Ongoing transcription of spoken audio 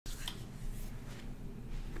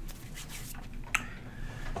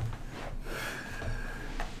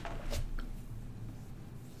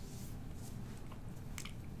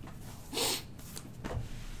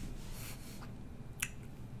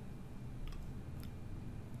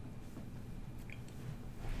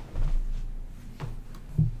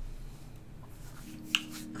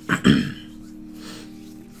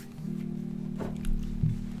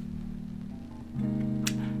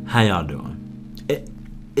How y'all doing?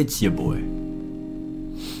 It's your boy.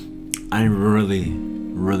 I really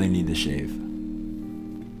need to shave.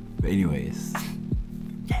 But anyways,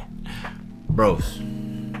 yeah. Bros,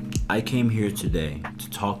 I came here today to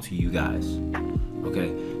talk to you guys.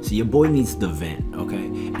 Okay? So your boy needs to vent, okay?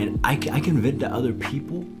 And I can vent to other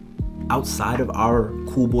people outside of our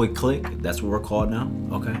CoolBoy Clique. That's what we're called now,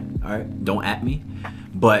 okay? Alright? Don't at me.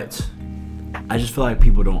 But I just feel like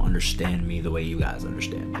people don't understand me the way you guys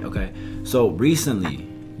understand me, okay? So recently,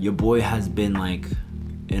 your boy has been like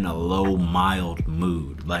in a low, mild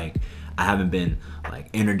mood. Like, I haven't been like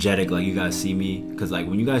energetic like you guys see me. Cause like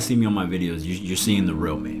when you guys see me on my videos, you're seeing the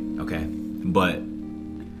real me, okay? But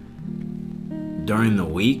during the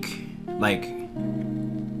week, like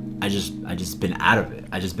I just been out of it.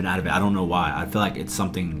 I don't know why. I feel like it's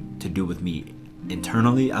something to do with me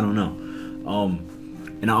internally. I don't know.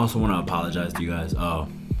 And I also want to apologize to you guys.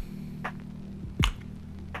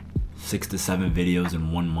 6 to 7 videos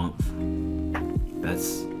in 1 month.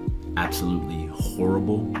 That's absolutely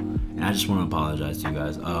horrible. And I just want to apologize to you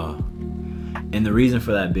guys. And the reason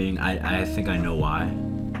for that being, I think I know why.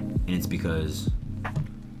 And it's because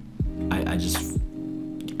I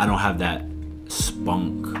don't have that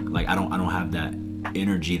spunk. Like I don't have that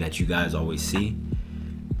energy that you guys always see.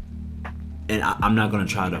 And I'm not gonna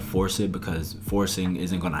try to force it, because forcing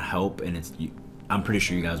isn't gonna help, and I'm pretty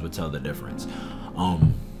sure you guys would tell the difference.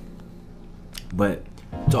 But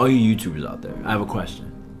to all you YouTubers out there, I have a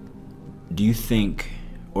question. Do you think,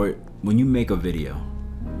 or when you make a video,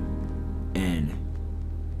 and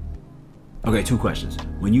okay, 2 questions.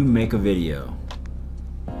 When you make a video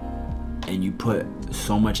and you put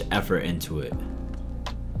so much effort into it,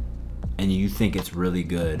 and you think it's really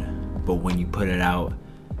good, but when you put it out,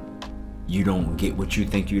 you don't get what you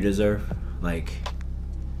think you deserve, like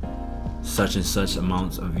such and such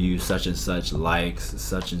amounts of views, such and such likes,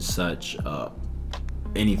 such and such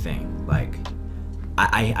anything. Like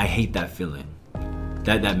I hate that feeling.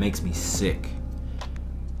 That makes me sick.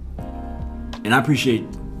 And I appreciate,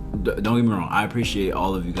 don't get me wrong, I appreciate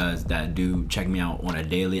all of you guys that do check me out on a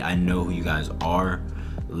daily. I know who you guys are.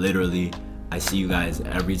 Literally, I see you guys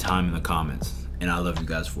every time in the comments, and I love you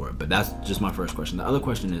guys for it. But that's just my first question. The other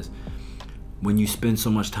question is, when you spend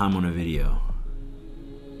so much time on a video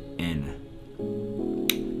and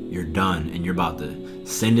you're done and you're about to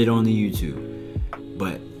send it on the YouTube,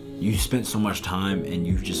 but you spent so much time and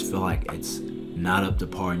you just feel like it's not up to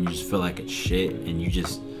par, and you just feel like it's shit, and you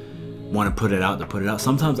just want to put it out to put it out.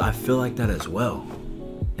 Sometimes I feel like that as well,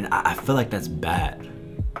 and I feel like that's bad.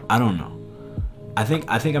 I don't know. I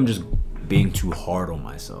think I'm just being too hard on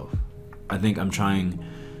myself. I think I'm trying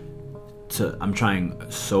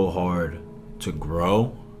so hard to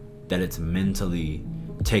grow that it's mentally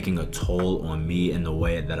taking a toll on me in the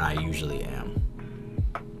way that I usually am.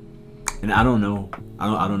 And I don't know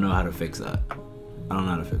how to fix that. I don't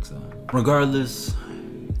know how to fix that. Regardless,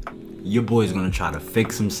 your boy's gonna try to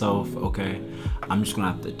fix himself, okay? I'm just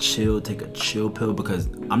gonna have to chill, take a chill pill, because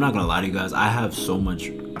I'm not gonna lie to you guys, I have so much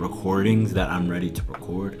recordings that I'm ready to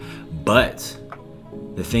record, but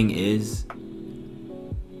the thing is,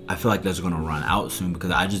 I feel like that's gonna run out soon,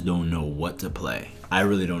 because I just don't know what to play. I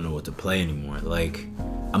really don't know what to play anymore. Like,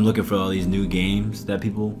 I'm looking for all these new games that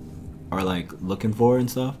people are like looking for and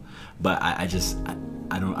stuff, but I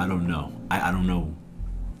don't know. I don't know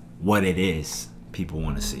what it is people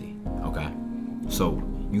want to see. Okay, so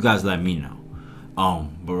you guys let me know.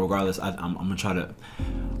 But regardless, I'm gonna try to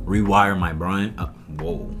rewire my brain.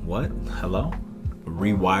 Whoa, what? Hello?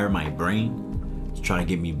 Rewire my brain to try to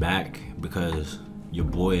get me back, because your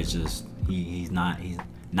boy is just he's not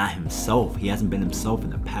himself. He hasn't been himself in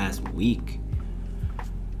the past week.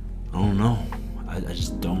 I don't know. I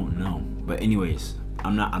just don't know. But anyways, I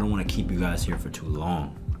don't want to keep you guys here for too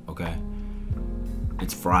long, okay?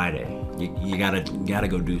 It's Friday. You gotta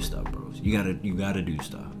go do stuff, bros. You gotta do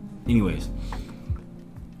stuff. Anyways,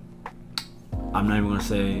 I'm not even gonna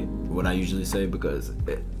say what I usually say, because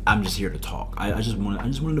I'm just here to talk. I just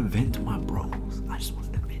wanted to vent to my bros. I just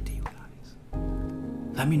wanted to vent to you guys.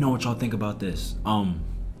 Let me know what y'all think about this.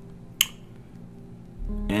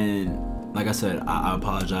 And like I said, I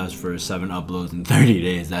apologize for 7 uploads in 30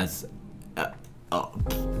 days. That's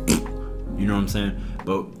you know what I'm saying?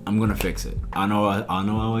 But I'm gonna fix it. I know I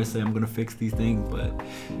always say I'm gonna fix these things, but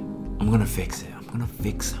I'm gonna fix it. I'm gonna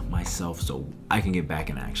fix myself so I can get back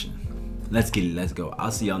in action. Let's get it. Let's go.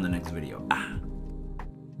 I'll see y'all in the next video.